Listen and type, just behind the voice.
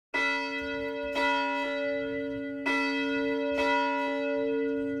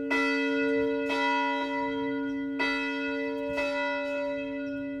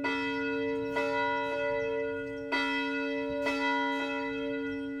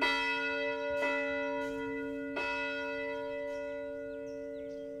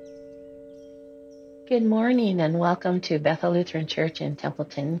Good morning and welcome to Bethel Lutheran Church in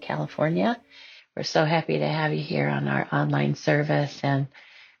Templeton, California. We're so happy to have you here on our online service, and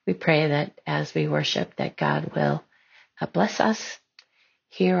we pray that as we worship that God will bless us,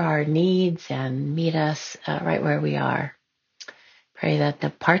 hear our needs, and meet us right where we are. Pray that the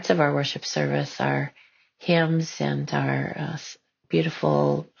parts of our worship service, our hymns and our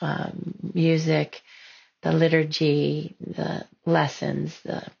beautiful music, the liturgy, the lessons,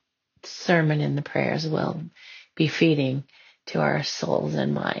 the sermon and the prayers will be feeding to our souls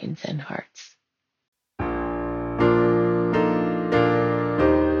and minds and hearts.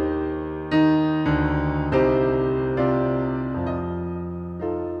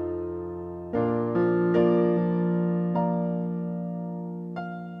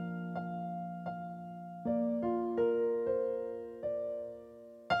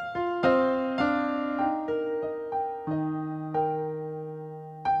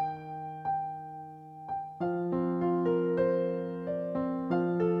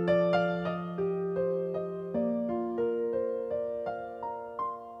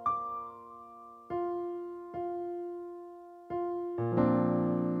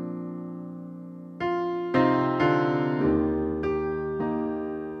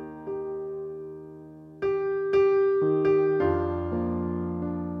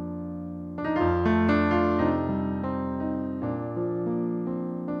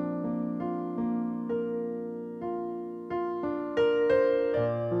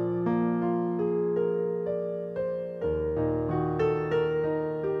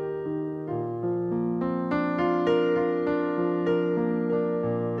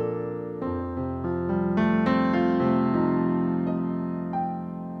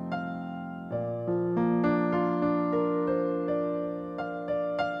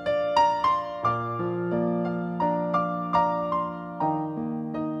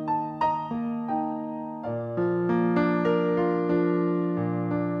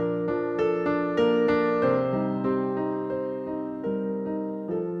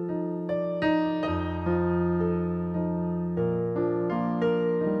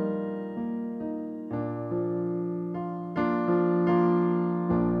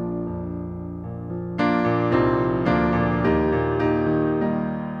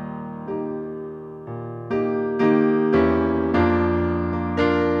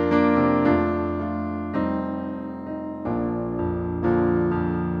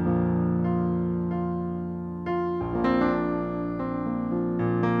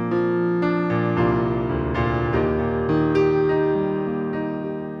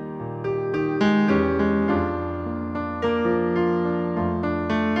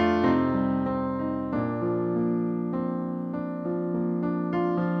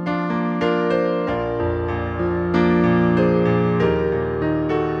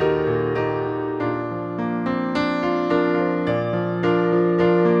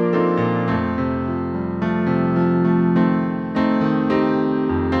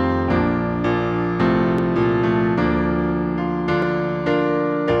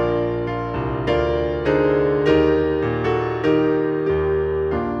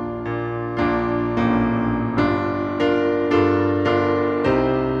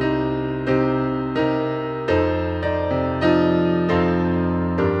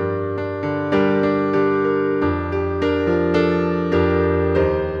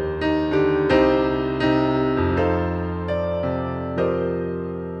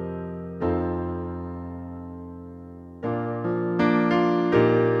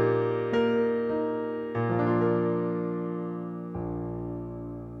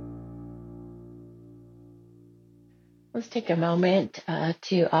 Let's take a moment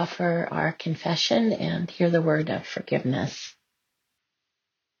to offer our confession and hear the word of forgiveness.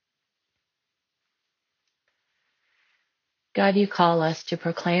 God, you call us to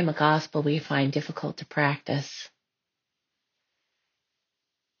proclaim a gospel we find difficult to practice.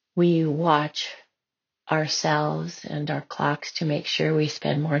 We watch ourselves and our clocks to make sure we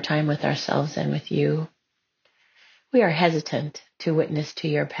spend more time with ourselves than with you. We are hesitant to witness to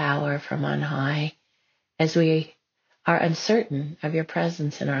your power from on high as we are uncertain of your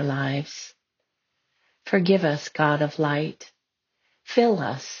presence in our lives. Forgive us, God of light. Fill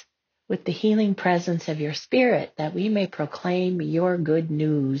us with the healing presence of your Spirit that we may proclaim your good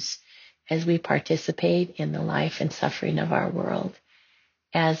news as we participate in the life and suffering of our world,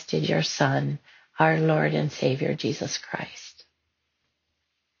 as did your Son, our Lord and Savior, Jesus Christ.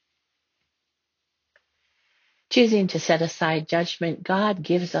 Choosing to set aside judgment, God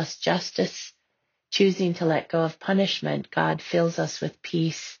gives us justice. Choosing to let go of punishment, God fills us with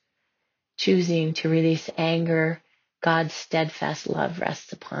peace. Choosing to release anger, God's steadfast love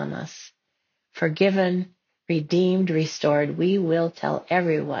rests upon us. forgiven, redeemed, restored, we will tell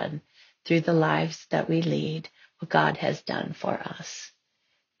everyone through the lives that we lead what God has done for us.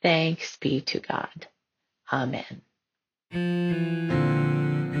 Thanks be to God. Amen.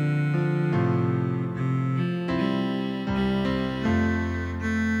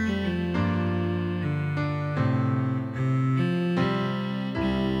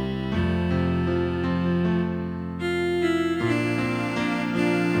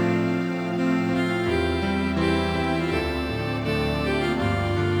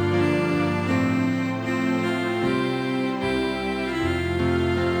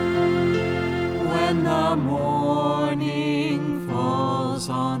 When the morning falls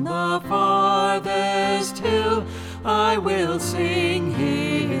on the farthest hill, I will sing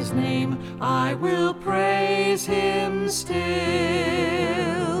his name, I will praise him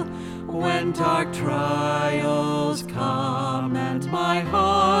still. When dark trials come and my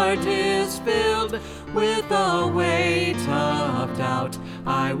heart is filled with the weight of doubt,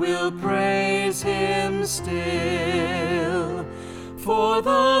 I will praise him still. For the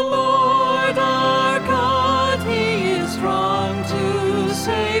Lord our God, he is strong to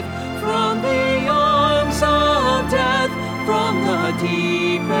save from the arms of death, from the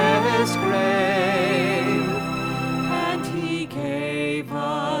deepest grave. And he gave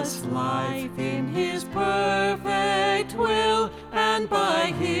us life in his perfect will, and by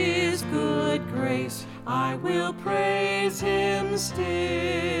his good grace I will praise him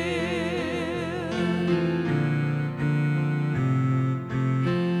still.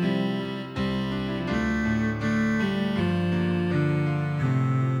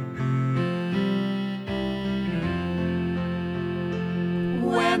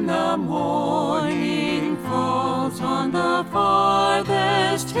 When the morning falls on the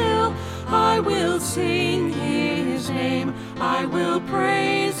farthest hill, I will sing his name, I will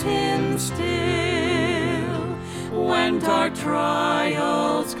praise him still. When dark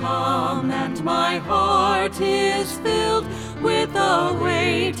trials come and my heart is filled with the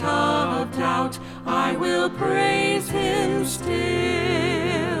weight of doubt, I will praise him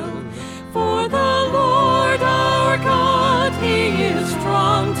still. For the Lord our God, he is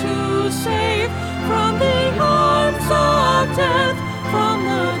strong to save from the arms of death, from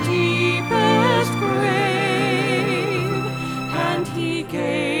the deepest grave. And he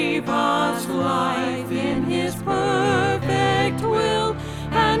gave us life in his perfect will,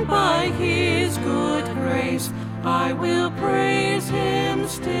 and by his good grace I will praise him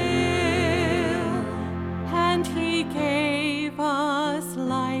still. And he gave us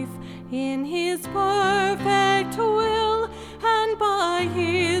life in his perfect will, and by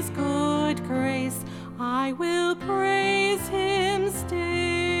his good grace I will praise him still.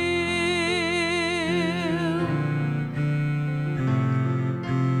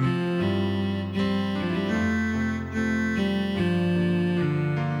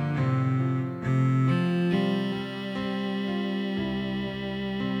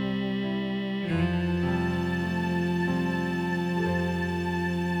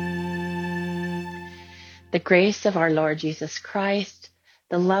 The grace of our Lord Jesus Christ,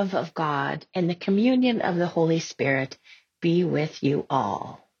 the love of God, and the communion of the Holy Spirit be with you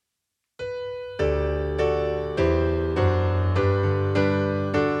all.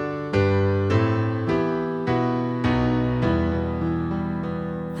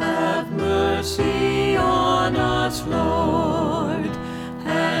 Have mercy on us, Lord,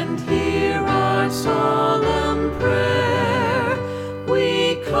 and hear our solemn prayer.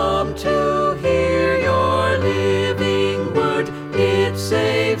 We come to hear your living word, it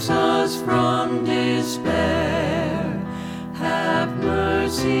saves us from despair. Have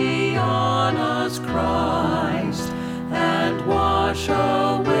mercy on us, Christ, and wash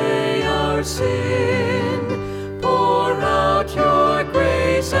away our sin. Pour out your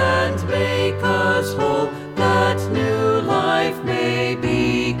grace and make us whole, that new life may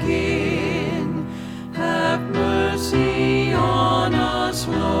begin. Have mercy on us,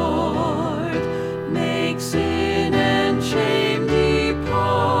 Lord. Make sin and shame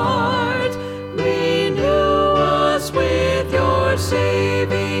depart. Renew us with your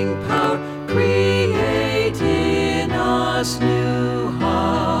saving power. Create in us new heart.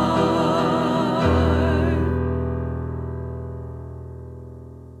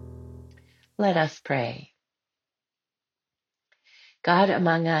 Let us pray. God,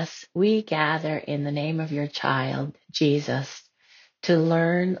 among us, we gather in the name of your child, Jesus, to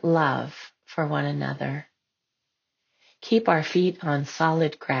learn love for one another. Keep our feet on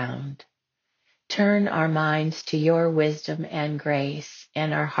solid ground. Turn our minds to your wisdom and grace,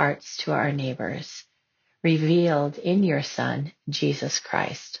 and our hearts to our neighbors, revealed in your Son, Jesus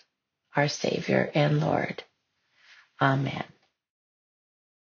Christ. our Savior and Lord. Amen.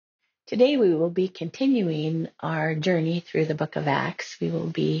 Today we will be continuing our journey through the book of Acts. We will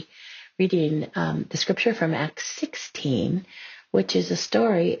be reading the scripture from Acts 16, which is a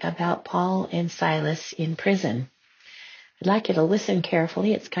story about Paul and Silas in prison. I'd like you to listen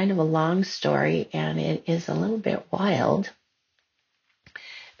carefully. It's kind of a long story, and it is a little bit wild.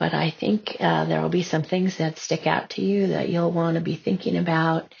 But I think there will be some things that stick out to you that you'll want to be thinking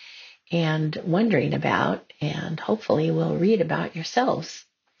about and wondering about, and hopefully will read about yourselves.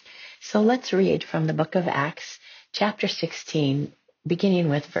 So let's read from the book of Acts, chapter 16, beginning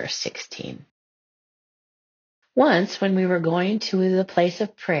with verse 16. Once, when we were going to the place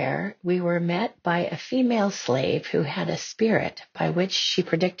of prayer, we were met by a female slave who had a spirit by which she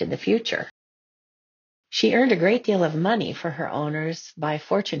predicted the future. She earned a great deal of money for her owners by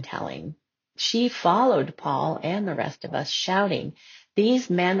fortune-telling. She followed Paul and the rest of us, shouting, "These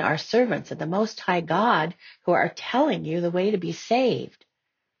men are servants of the Most High God who are telling you the way to be saved."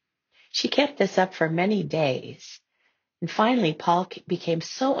 She kept this up for many days. And finally, Paul became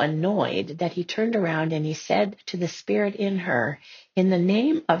so annoyed that he turned around and he said to the spirit in her, "In the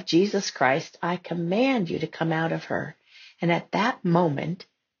name of Jesus Christ, I command you to come out of her." And at that moment,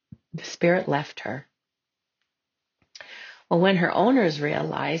 the spirit left her. Well, when her owners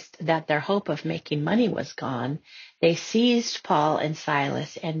realized that their hope of making money was gone, they seized Paul and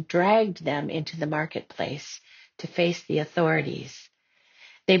Silas and dragged them into the marketplace to face the authorities.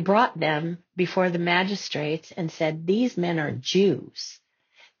 They brought them before the magistrates and said, "These men are Jews.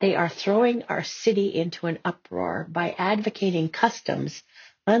 They are throwing our city into an uproar by advocating customs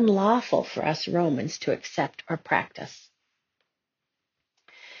unlawful for us Romans to accept or practice."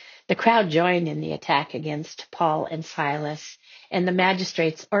 The crowd joined in the attack against Paul and Silas, and the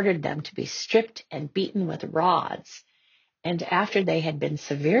magistrates ordered them to be stripped and beaten with rods. And after they had been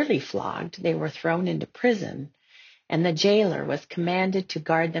severely flogged, they were thrown into prison, and the jailer was commanded to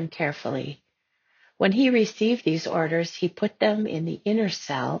guard them carefully. When he received these orders, he put them in the inner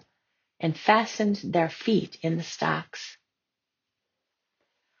cell and fastened their feet in the stocks.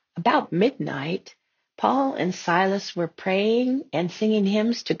 About midnight, Paul and Silas were praying and singing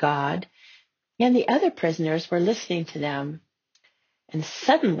hymns to God, and the other prisoners were listening to them. And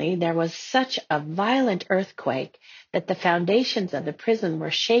suddenly there was such a violent earthquake that the foundations of the prison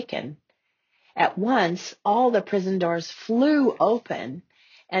were shaken. At once, all the prison doors flew open,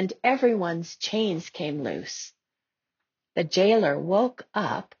 and everyone's chains came loose. The jailer woke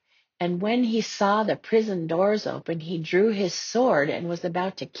up, and when he saw the prison doors open, he drew his sword and was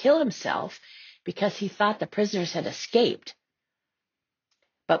about to kill himself because he thought the prisoners had escaped.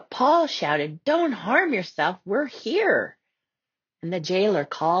 But Paul shouted, "Don't harm yourself, we're here." And the jailer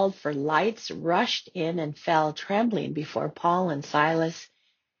called for lights, rushed in, and fell trembling before Paul and Silas.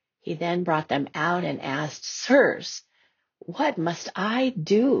 He then brought them out and asked, "Sirs, what must I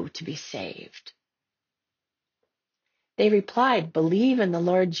do to be saved?" They replied, "Believe in the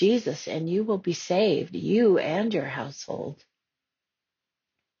Lord Jesus, and you will be saved, you and your household."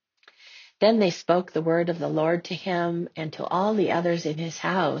 Then they spoke the word of the Lord to him and to all the others in his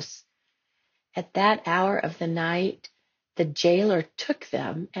house. At that hour of the night, the jailer took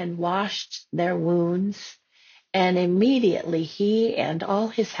them and washed their wounds, and immediately he and all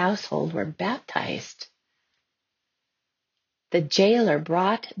his household were baptized. The jailer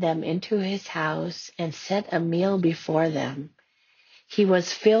brought them into his house and set a meal before them. He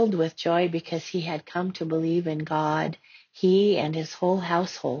was filled with joy because he had come to believe in God, he and his whole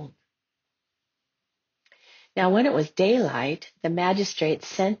household. Now when it was daylight, the magistrates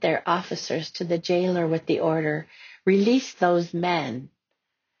sent their officers to the jailer with the order, "Release those men."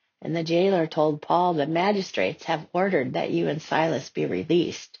 And the jailer told Paul, "The magistrates have ordered that you and Silas be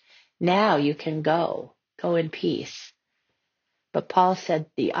released. Now you can go in peace." But Paul said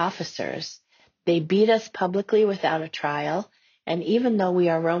to the officers, "They beat us publicly without a trial, and even though we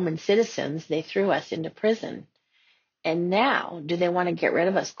are Roman citizens, they threw us into prison. And now, do they want to get rid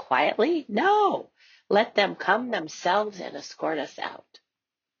of us quietly? No, let them come themselves and escort us out."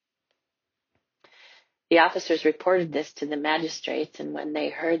 The officers reported this to the magistrates, and when they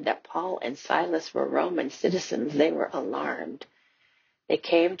heard that Paul and Silas were Roman citizens, they were alarmed. They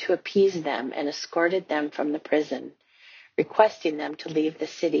came to appease them and escorted them from the prison, requesting them to leave the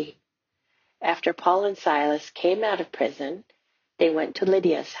city. After Paul and Silas came out of prison, they went to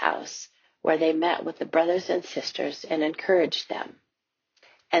Lydia's house, where they met with the brothers and sisters and encouraged them.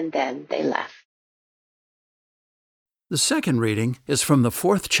 And then they left. The second reading is from the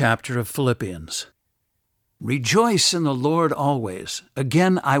 4th chapter of Philippians. Rejoice in the Lord always.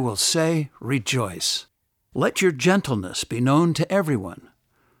 Again I will say, rejoice. Let your gentleness be known to everyone.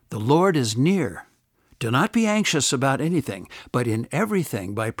 The Lord is near. Do not be anxious about anything, but in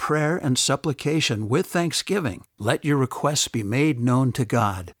everything by prayer and supplication with thanksgiving, let your requests be made known to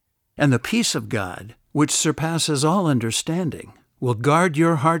God. And the peace of God, which surpasses all understanding, will guard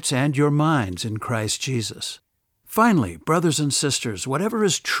your hearts and your minds in Christ Jesus. Finally, brothers and sisters, whatever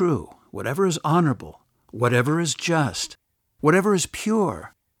is true, whatever is honorable, whatever is just, whatever is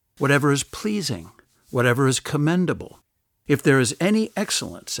pure, whatever is pleasing, whatever is commendable, if there is any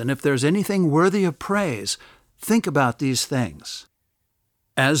excellence, and if there is anything worthy of praise, think about these things.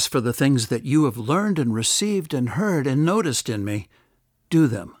 As for the things that you have learned and received and heard and noticed in me, do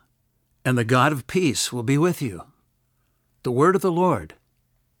them, and the God of peace will be with you. The word of the Lord.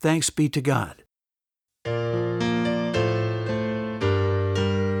 Thanks be to God.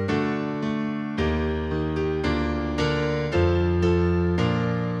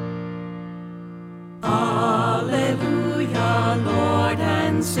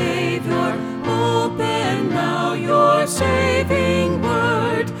 Savior, open now your saving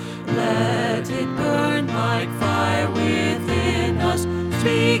word. Let it burn like fire within us.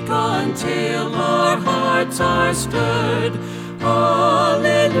 Speak until our hearts are stirred.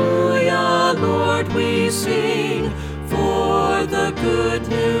 Hallelujah, Lord, we sing for the good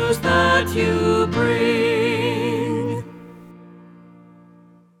news that you bring.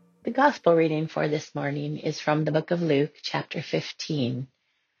 The gospel reading for this morning is from the book of Luke, chapter 15.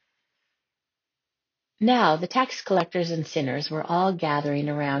 Now the tax collectors and sinners were all gathering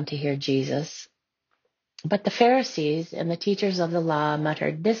around to hear Jesus. But the Pharisees and the teachers of the law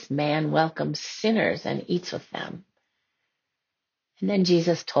muttered, "This man welcomes sinners and eats with them." And then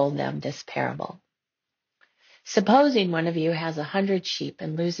Jesus told them this parable. Supposing one of you has 100 sheep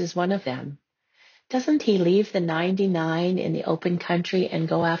and loses one of them, doesn't he leave the 99 in the open country and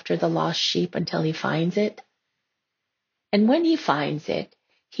go after the lost sheep until he finds it? And when he finds it,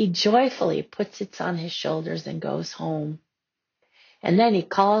 he joyfully puts it on his shoulders and goes home. And then he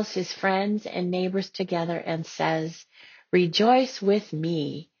calls his friends and neighbors together and says, "Rejoice with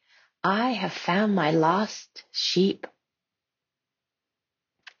me. I have found my lost sheep."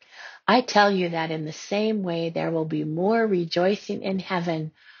 I tell you that in the same way there will be more rejoicing in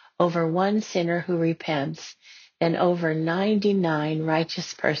heaven over one sinner who repents than over 99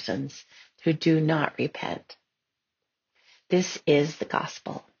 righteous persons who do not repent. This is the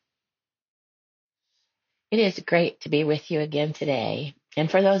gospel. It is great to be with you again today. And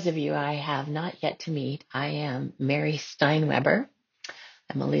for those of you I have not yet to meet, I am Mary Steinweber.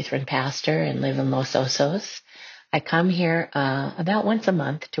 I'm a Lutheran pastor and live in Los Osos. I come here about once a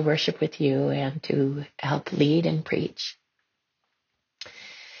month to worship with you and to help lead and preach.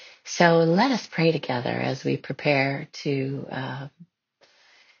 So let us pray together as we prepare to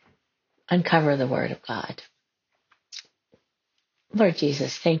uncover the Word of God. Lord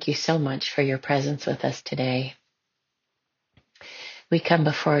Jesus, thank you so much for your presence with us today. We come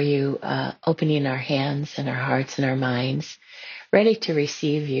before you opening our hands and our hearts and our minds, ready to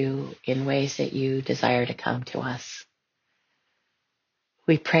receive you in ways that you desire to come to us.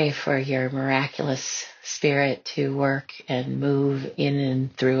 We pray for your miraculous Spirit to work and move in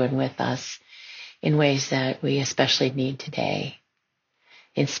and through and with us in ways that we especially need today.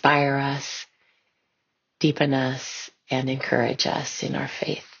 Inspire us, deepen us, and encourage us in our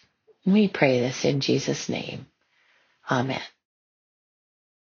faith. We pray this in Jesus' name. Amen.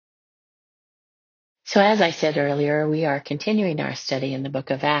 So as I said earlier, we are continuing our study in the book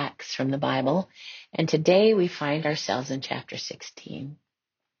of Acts from the Bible, and today we find ourselves in chapter 16.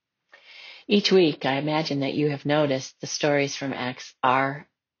 Each week, I imagine that you have noticed the stories from Acts are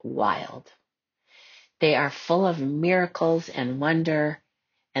wild. They are full of miracles and wonder,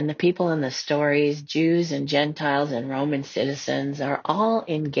 and the people in the stories, Jews and Gentiles and Roman citizens, are all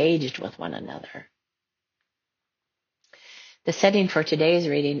engaged with one another. The setting for today's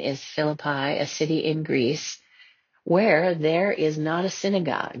reading is Philippi, a city in Greece, where there is not a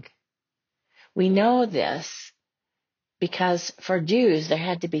synagogue. We know this because for Jews there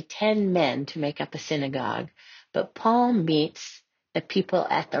had to be 10 men to make up a synagogue, but Paul meets the people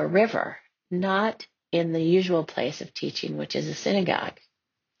at the river, not in the usual place of teaching, which is a synagogue.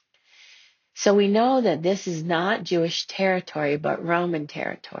 So we know that this is not Jewish territory, but Roman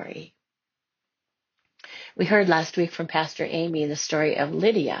territory. We heard last week from Pastor Amy the story of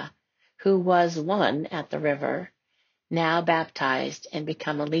Lydia, who was one at the river, now baptized and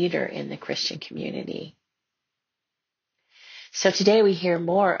become a leader in the Christian community. So today we hear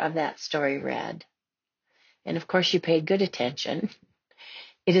more of that story read. And of course you paid good attention.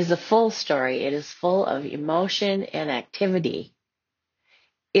 It is a full story. It is full of emotion and activity,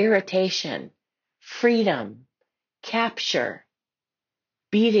 irritation, freedom, capture,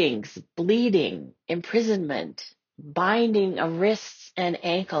 beatings, bleeding, imprisonment, binding of wrists and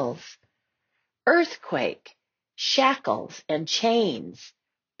ankles, earthquake, shackles and chains,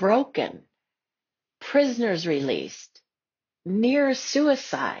 broken, prisoners released, near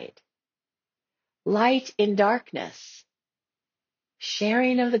suicide, light in darkness,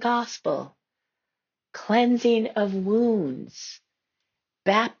 sharing of the gospel, cleansing of wounds,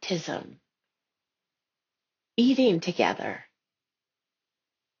 baptism, eating together.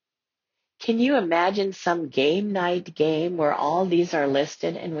 Can you imagine some game night game where all these are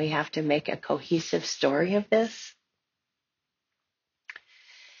listed and we have to make a cohesive story of this?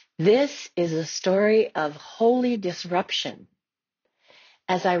 This is a story of holy disruption.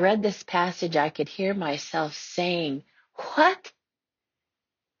 As I read this passage, I could hear myself saying, "What?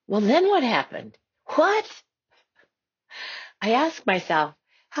 Well, then what happened? What?" I ask myself,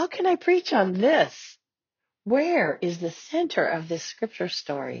 how can I preach on this? Where is the center of this scripture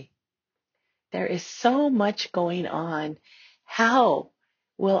story? There is so much going on. How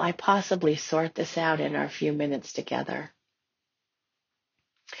will I possibly sort this out in our few minutes together?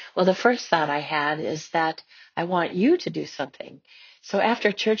 Well, the first thought I had is that I want you to do something. So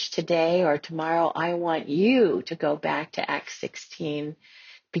after church today or tomorrow, I want you to go back to Acts 16,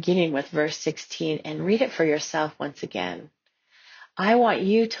 beginning with verse 16, and read it for yourself once again. I want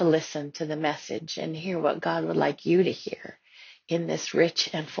you to listen to the message and hear what God would like you to hear in this rich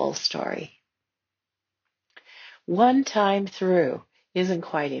and full story. One time through isn't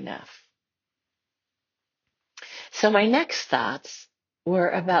quite enough. So my next thoughts were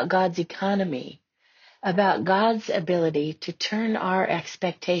about God's economy, about God's ability to turn our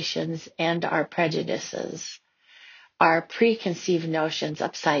expectations and our prejudices, our preconceived notions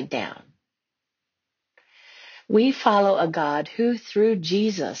upside down. We follow a God who, through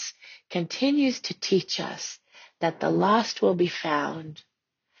Jesus, continues to teach us that the lost will be found,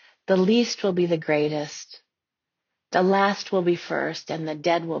 the least will be the greatest, the last will be first, and the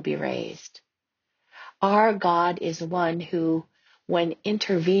dead will be raised. Our God is one who, when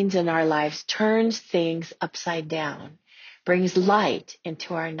intervenes in our lives, turns things upside down, brings light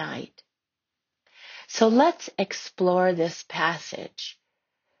into our night. So let's explore this passage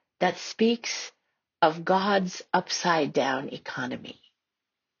that speaks of God's upside down economy.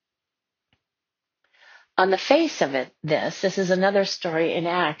 On the face of it, this is another story in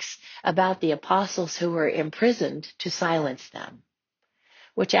Acts about the apostles who were imprisoned to silence them,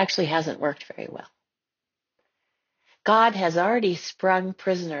 which actually hasn't worked very well. God has already sprung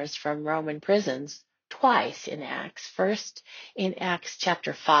prisoners from Roman prisons twice in Acts. First in Acts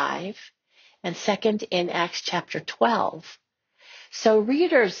chapter 5 and second in Acts chapter 12. So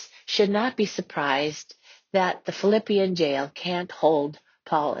readers should not be surprised that the Philippian jail can't hold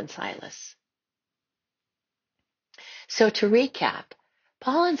Paul and Silas. So to recap,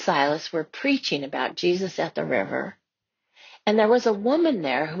 Paul and Silas were preaching about Jesus at the river, and there was a woman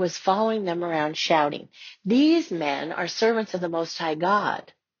there who was following them around shouting, "These men are servants of the Most High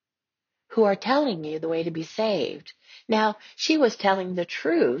God, who are telling you the way to be saved." Now, she was telling the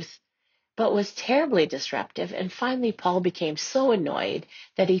truth, but was terribly disruptive, and finally Paul became so annoyed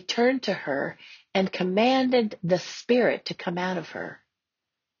that he turned to her and commanded the spirit to come out of her.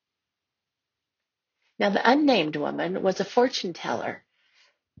 Now, the unnamed woman was a fortune teller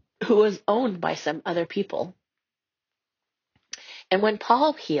who was owned by some other people. And when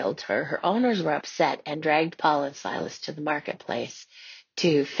Paul healed her, her owners were upset and dragged Paul and Silas to the marketplace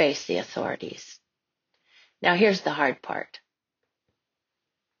to face the authorities. Now, here's the hard part.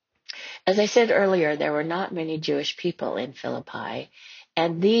 As I said earlier, there were not many Jewish people in Philippi,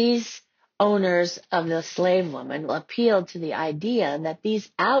 and these owners of the slave woman appealed to the idea that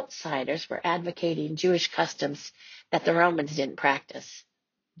these outsiders were advocating Jewish customs that the Romans didn't practice.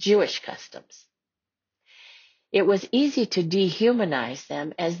 Jewish customs. It was easy to dehumanize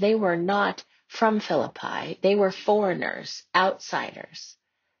them as they were not from Philippi. They were foreigners, outsiders,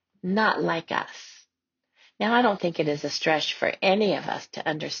 not like us. Now, I don't think it is a stretch for any of us to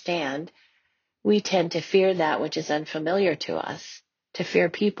understand. We tend to fear that which is unfamiliar to us, to fear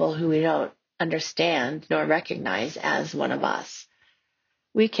people who we don't understand nor recognize as one of us.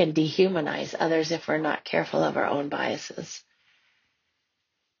 We can dehumanize others if we're not careful of our own biases.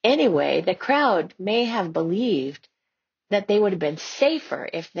 Anyway, the crowd may have believed that they would have been safer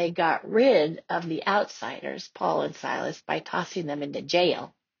if they got rid of the outsiders, Paul and Silas, by tossing them into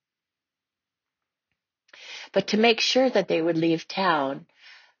jail. But to make sure that they would leave town,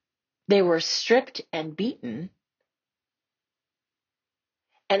 they were stripped and beaten.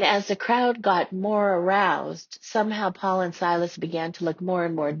 And as the crowd got more aroused, somehow Paul and Silas began to look more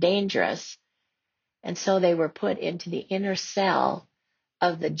and more dangerous. And so they were put into the inner cell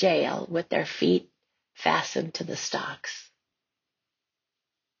of the jail with their feet fastened to the stocks.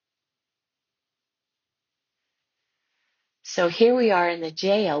 So here we are in the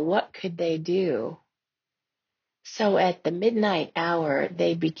jail. What could they do? So at the midnight hour,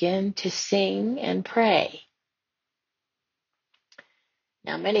 they begin to sing and pray.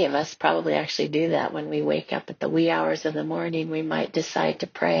 Now, many of us probably actually do that when we wake up at the wee hours of the morning. We might decide to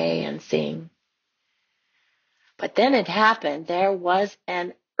pray and sing. But then it happened. There was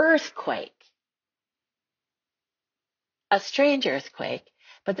an earthquake. A strange earthquake.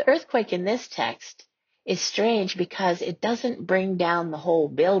 But the earthquake in this text is strange because it doesn't bring down the whole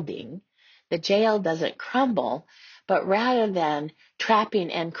building. The jail doesn't crumble. But rather than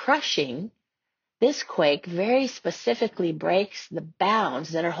trapping and crushing, this quake very specifically breaks the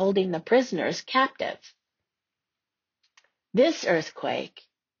bounds that are holding the prisoners captive. This earthquake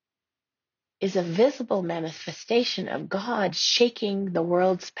is a visible manifestation of God shaking the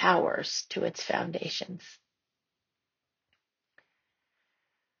world's powers to its foundations.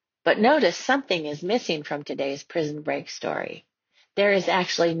 But notice something is missing from today's prison break story. There is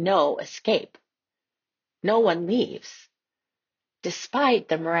actually no escape. No one leaves. Despite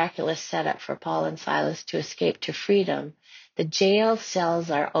the miraculous setup for Paul and Silas to escape to freedom, the jail cells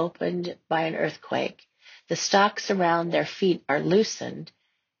are opened by an earthquake. The stocks around their feet are loosened,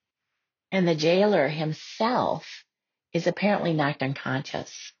 and the jailer himself is apparently knocked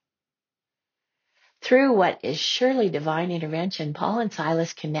unconscious. Through what is surely divine intervention, Paul and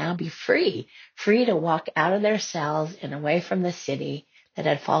Silas can now be free to walk out of their cells and away from the city that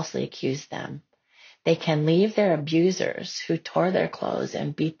had falsely accused them. They can leave their abusers who tore their clothes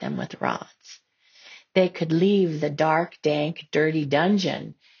and beat them with rods. They could leave the dark, dank, dirty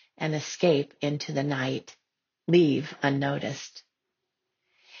dungeon and escape into the night, leave unnoticed.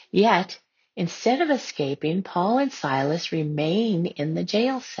 Yet, instead of escaping, Paul and Silas remain in the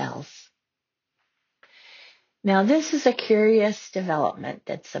jail cells. Now, this is a curious development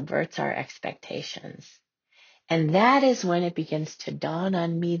that subverts our expectations. And that is when it begins to dawn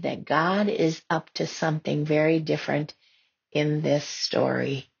on me that God is up to something very different in this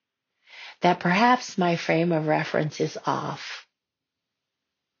story. That perhaps my frame of reference is off.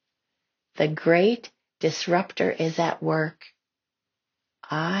 The great disruptor is at work.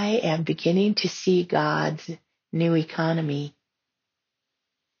 I am beginning to see God's new economy.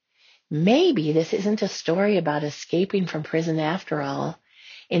 Maybe this isn't a story about escaping from prison after all.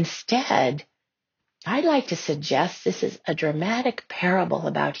 Instead, I'd like to suggest this is a dramatic parable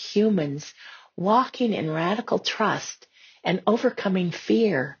about humans walking in radical trust and overcoming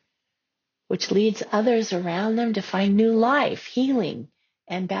fear, which leads others around them to find new life, healing,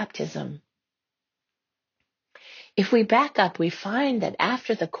 and baptism. If we back up, we find that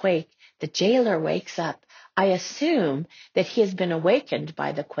after the quake, the jailer wakes up. I assume that he has been awakened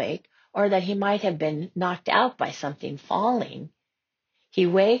by the quake, or that he might have been knocked out by something falling. He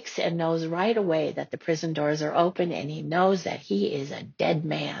wakes and knows right away that the prison doors are open, and he knows that he is a dead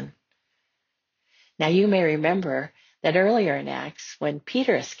man. Now, you may remember that earlier in Acts, when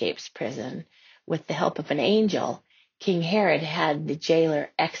Peter escapes prison with the help of an angel, King Herod had the jailer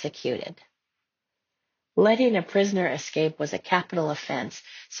executed. Letting a prisoner escape was a capital offense,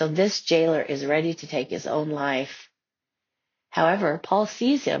 so this jailer is ready to take his own life. However, Paul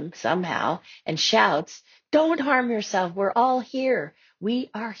sees him somehow and shouts, "Don't harm yourself. We're all here. We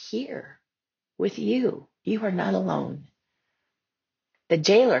are here with you. You are not alone." The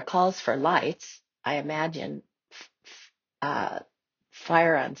jailer calls for lights. I imagine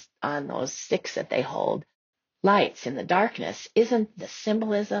fire on those sticks that they hold. Lights in the darkness. Isn't the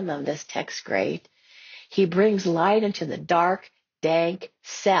symbolism of this text great? He brings light into the dark, dank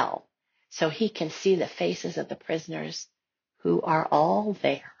cell so he can see the faces of the prisoners who are all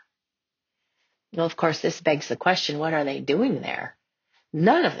there. Well, of course, this begs the question, what are they doing there?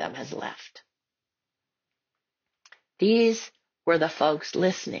 None of them has left. These were the folks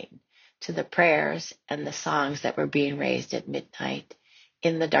listening to the prayers and the songs that were being raised at midnight,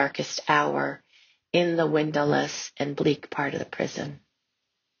 in the darkest hour, in the windowless and bleak part of the prison.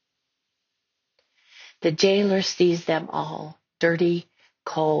 The jailer sees them all, dirty,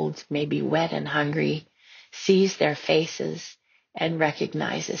 cold, maybe wet and hungry, sees their faces and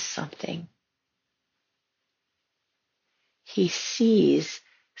recognizes something. He sees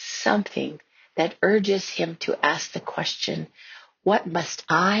something that urges him to ask the question, what must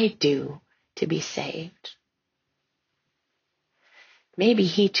I do to be saved? Maybe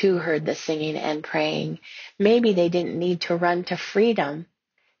he too heard the singing and praying. Maybe they didn't need to run to freedom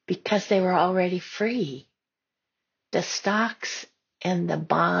because they were already free. The stocks and the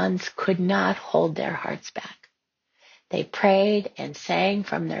bonds could not hold their hearts back. They prayed and sang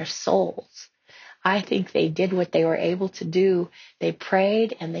from their souls. I think they did what they were able to do. They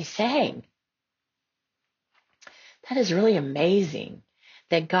prayed and they sang. That is really amazing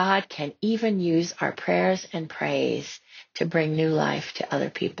that God can even use our prayers and praise to bring new life to other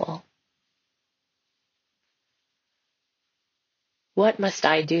people. What must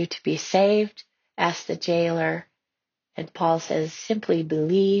I do to be saved? Asked the jailer. And Paul says, simply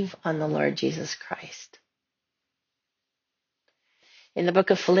believe on the Lord Jesus Christ. In the book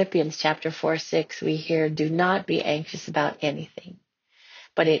of Philippians, chapter 4:6, we hear, do not be anxious about anything,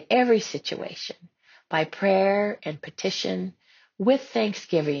 but in every situation, by prayer and petition, with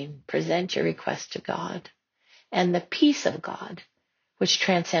thanksgiving, present your request to God. And the peace of God, which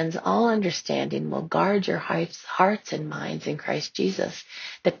transcends all understanding, will guard your hearts and minds in Christ Jesus.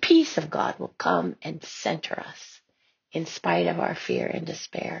 The peace of God will come and center us in spite of our fear and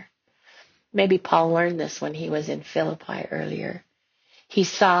despair. Maybe Paul learned this when he was in Philippi earlier. He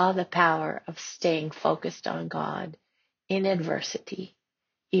saw the power of staying focused on God in adversity,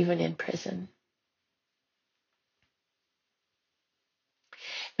 even in prison.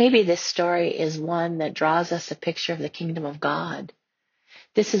 Maybe this story is one that draws us a picture of the kingdom of God.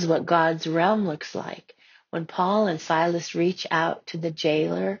 This is what God's realm looks like. When Paul and Silas reach out to the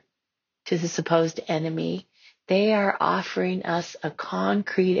jailer, to the supposed enemy, they are offering us a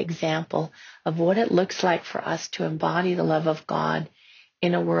concrete example of what it looks like for us to embody the love of God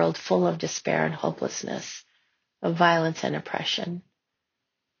in a world full of despair and hopelessness, of violence and oppression.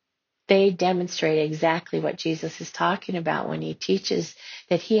 They demonstrate exactly what Jesus is talking about when he teaches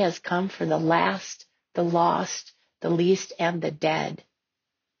that he has come for the last, the lost, the least, and the dead.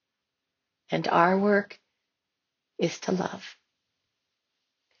 And our work is to love.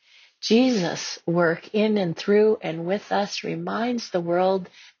 Jesus' work in and through and with us reminds the world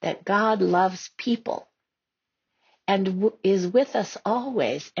that God loves people and is with us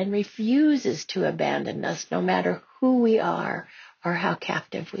always and refuses to abandon us no matter who we are or how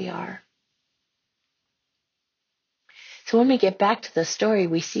captive we are. So when we get back to the story,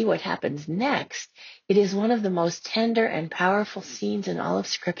 we see what happens next. It is one of the most tender and powerful scenes in all of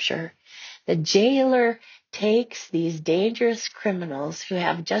Scripture. The jailer takes these dangerous criminals who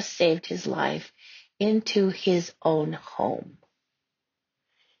have just saved his life into his own home.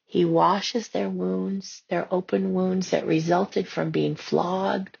 He washes their wounds, their open wounds that resulted from being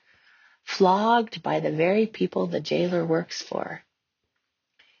flogged by the very people the jailer works for.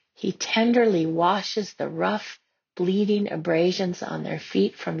 He tenderly washes the rough, bleeding abrasions on their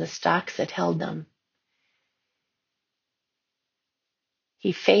feet from the stocks that held them.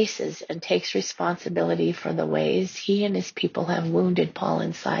 He faces and takes responsibility for the ways he and his people have wounded Paul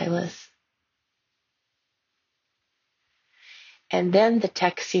and Silas. And then the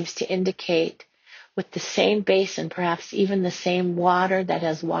text seems to indicate, with the same basin, perhaps even the same water that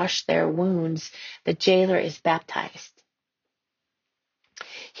has washed their wounds, the jailer is baptized.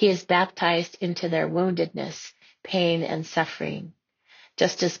 He is baptized into their woundedness, pain, and suffering.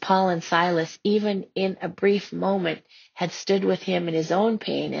 Just as Paul and Silas, even in a brief moment, had stood with him in his own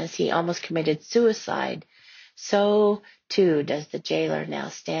pain as he almost committed suicide, so too does the jailer now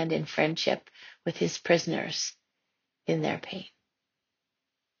stand in friendship with his prisoners in their pain.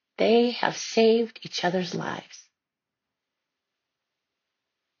 They have saved each other's lives.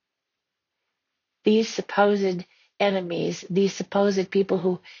 These supposed enemies, these people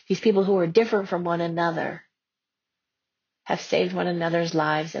who are different from one another, have saved one another's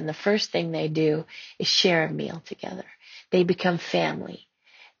lives, and the first thing they do is share a meal together. They become family.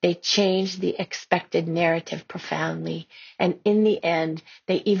 They change the expected narrative profoundly, and in the end,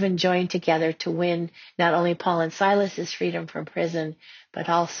 they even join together to win not only Paul and Silas's freedom from prison, but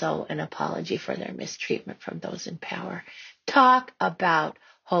also an apology for their mistreatment from those in power. Talk about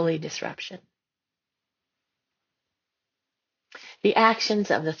holy disruption. The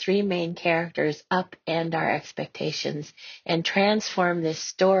actions of the three main characters upend our expectations and transform this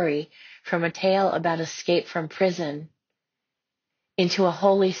story from a tale about escape from prison into a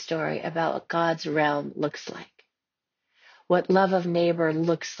holy story about what God's realm looks like, what love of neighbor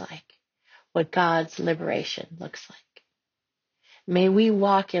looks like, what God's liberation looks like. May we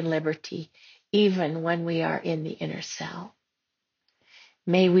walk in liberty even when we are in the inner cell.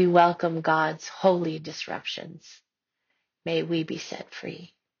 May we welcome God's holy disruptions. May we be set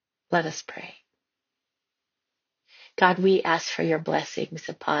free. Let us pray. God, we ask for your blessings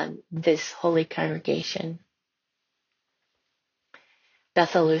upon this holy congregation,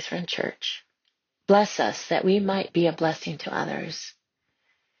 Bethel Lutheran Church. Bless us that we might be a blessing to others.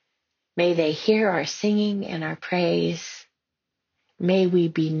 May they hear our singing and our praise. May we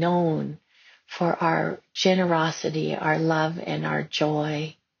be known for our generosity, our love, and our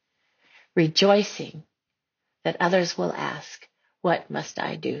joy, rejoicing that others will ask, "What must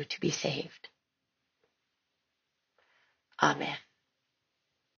I do to be saved?" Amen.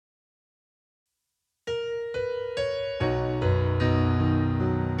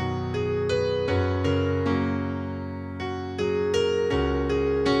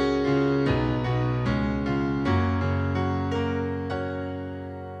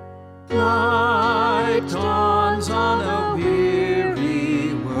 Light dawns on a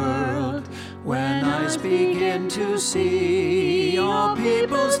weary world when eyes begin to see all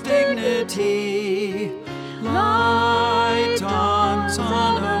people's dignity. Light dawns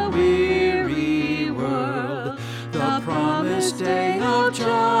on a weary world. The promised day of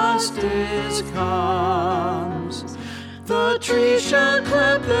justice comes. The trees shall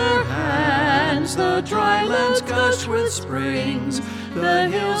clap their hands, the dry lands gush with springs. The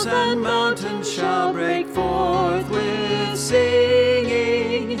hills and mountains shall break forth with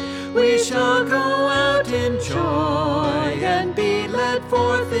singing. We shall go out in joy and be led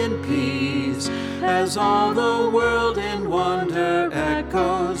forth in peace, as all the world in wonder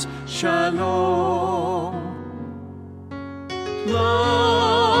echoes Shalom.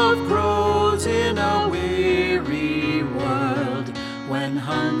 Love grows in a weary world when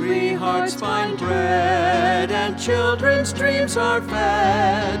hungry hearts find bread and children's dreams are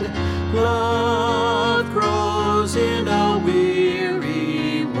fed. Love grows in a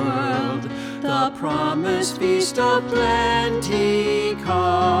weary world. The promised feast of plenty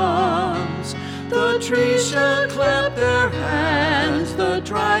comes. The trees shall clap their hands, the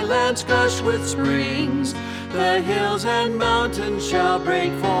dry lands gush with springs. The hills and mountains shall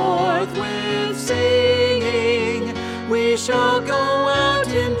break forth with singing. We shall go out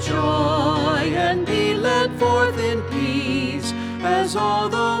in joy and be led forth in peace, as all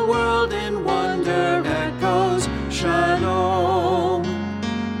the world in wonder echoes Shalom.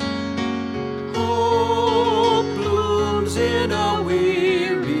 Hope blooms in a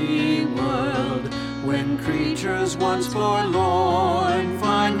weary world when creatures once forlorn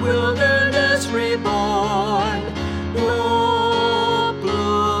find wilderness reborn. Hope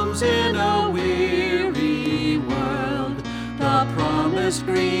blooms in a weary world. The promised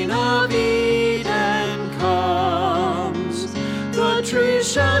green of Eden comes. The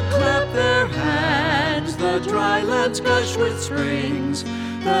trees shall clap their hands, the dry lands gush with springs.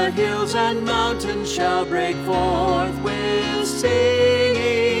 The hills and mountains shall break forth with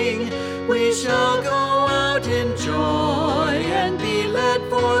singing. We shall go out in joy and be led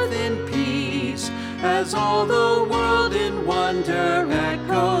forth in peace, as all the world in wonder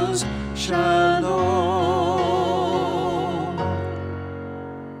echoes Shalom.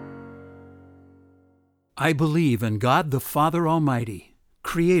 I believe in God the Father Almighty,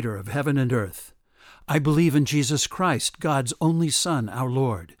 creator of heaven and earth. I believe in Jesus Christ, God's only Son, our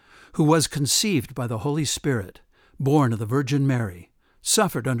Lord, who was conceived by the Holy Spirit, born of the Virgin Mary,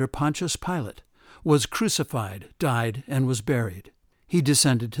 suffered under Pontius Pilate, was crucified, died, and was buried. He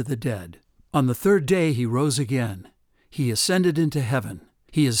descended to the dead. On the third day he rose again. He ascended into heaven.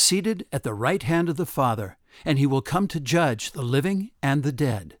 He is seated at the right hand of the Father, and he will come to judge the living and the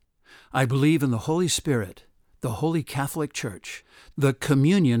dead. I believe in the Holy Spirit, the Holy Catholic Church, the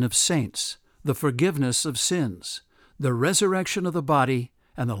communion of saints, the forgiveness of sins, the resurrection of the body,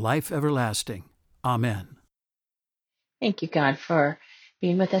 and the life everlasting. Amen. Thank you, God, for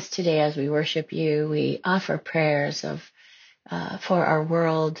being with us today as we worship you. We offer prayers for our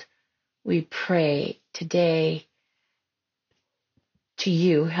world. We pray today to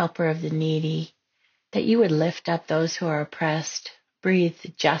you, helper of the needy, that you would lift up those who are oppressed, breathe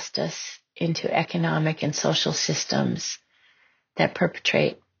justice into economic and social systems that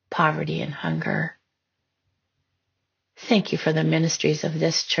perpetrate poverty and hunger. Thank you for the ministries of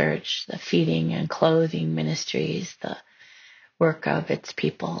this church, the feeding and clothing ministries, the work of its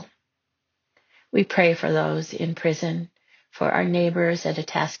people. We pray for those in prison, for our neighbors at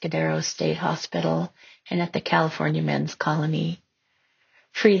Atascadero State Hospital and at the California Men's Colony.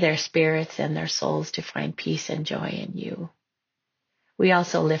 Free their spirits and their souls to find peace and joy in you. We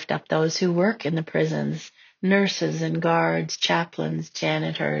also lift up those who work in the prisons, nurses and guards, chaplains,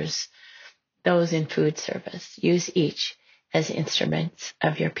 janitors, those in food service. Use each as instruments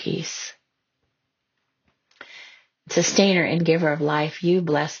of your peace. Sustainer and giver of life, you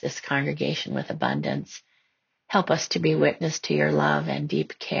bless this congregation with abundance. Help us to be witness to your love and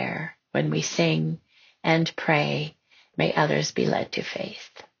deep care. When we sing and pray, may others be led to faith.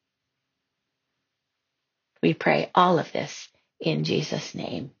 We pray all of this in Jesus'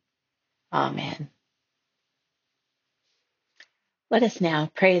 name. Amen. Let us now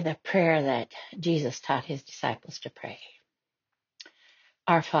pray the prayer that Jesus taught his disciples to pray.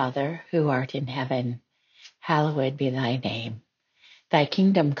 Our Father, who art in heaven, hallowed be thy name. Thy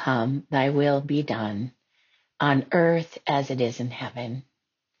kingdom come, thy will be done, on earth as it is in heaven.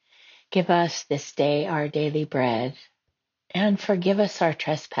 Give us this day our daily bread, and forgive us our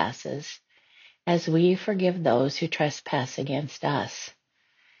trespasses, as we forgive those who trespass against us.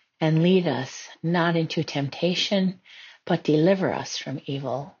 And lead us not into temptation, but deliver us from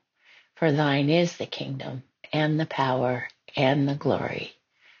evil. For thine is the kingdom, and the power, and the glory,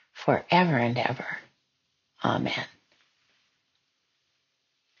 forever and ever. Amen.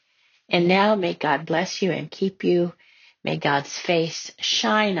 And now may God bless you and keep you. May God's face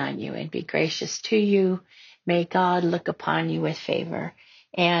shine on you and be gracious to you. May God look upon you with favor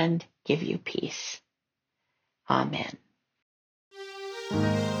and give you peace. Amen.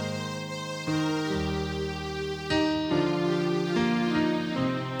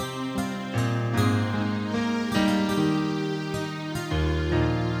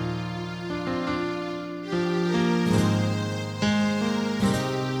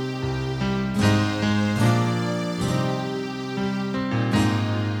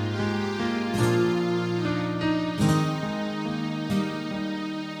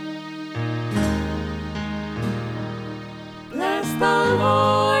 Bless the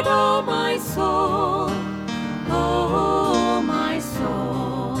Lord, O my soul, O my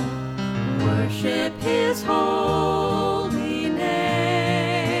soul. Worship his holy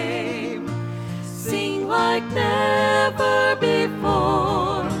name. Sing like never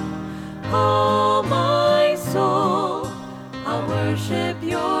before, O my soul. I'll worship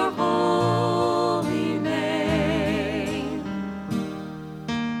your holy name.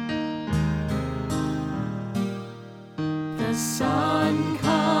 The sun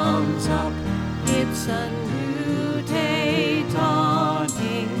comes up, it's a new day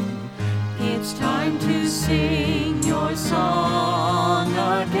dawning. It's time to sing your song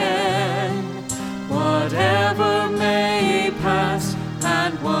again. Whatever may pass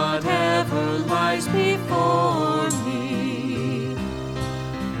and whatever lies before me,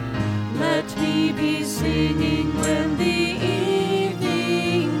 let me be singing when the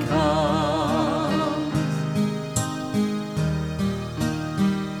evening comes.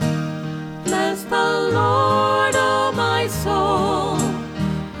 Bless the Lord, O my soul,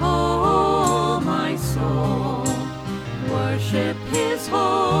 O my soul. Worship his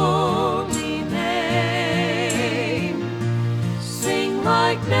holy name. Sing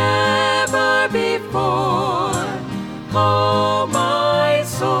like never before, O my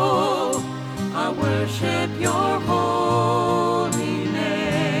soul. I worship your holy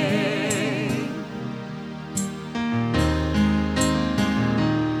name.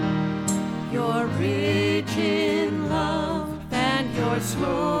 You're rich in love and you're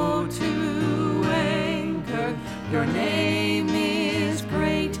slow to anger. Your name is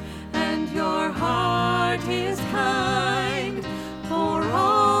great and your heart is kind. For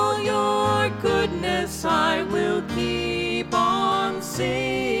all your goodness I will keep on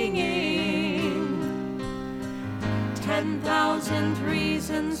singing. 10,000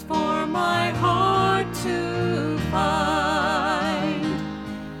 reasons for my heart to find.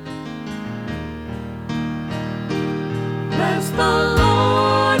 Bless the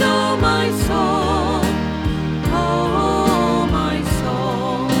Lord, O my soul, O my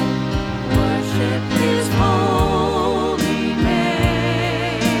soul. Worship his holy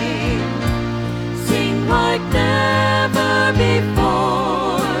name. Sing like never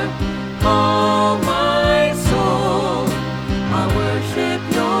before, O my soul. I worship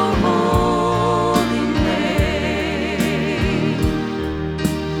your holy name.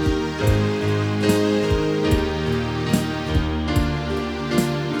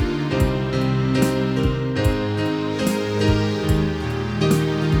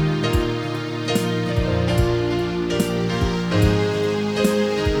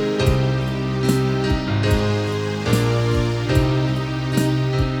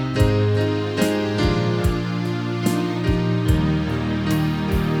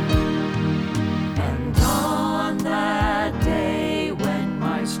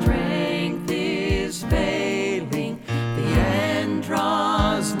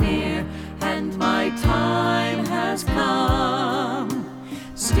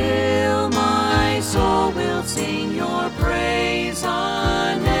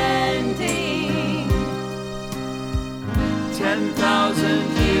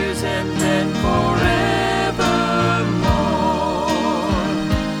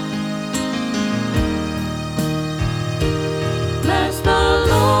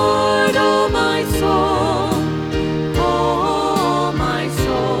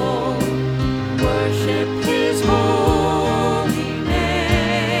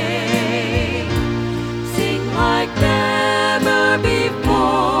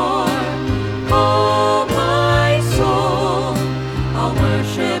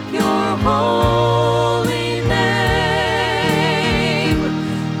 worship your holy name.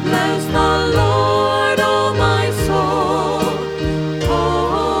 Bless the Lord, oh my soul,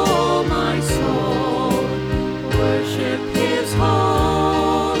 oh my soul. Worship his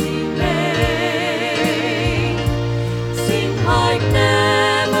holy name. Sing like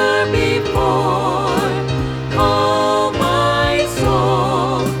never before, oh my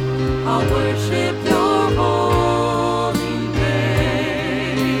soul. I'll worship your holy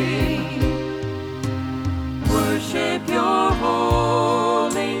name. Worship your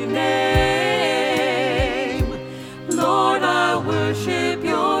holy name. Lord, I worship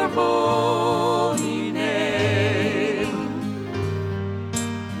your holy name.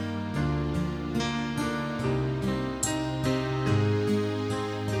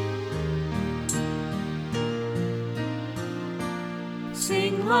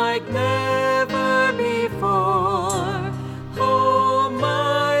 Sing like never before, oh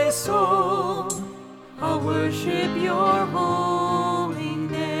my soul. I'll worship your holy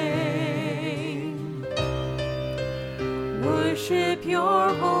name. Worship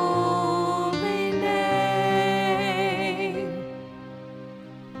your holy name.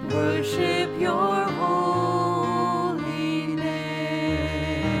 Worship your holy name.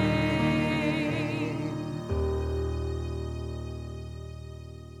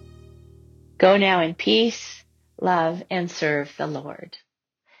 Go now in peace, love, and serve the Lord.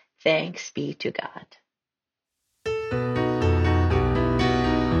 Thanks be to God.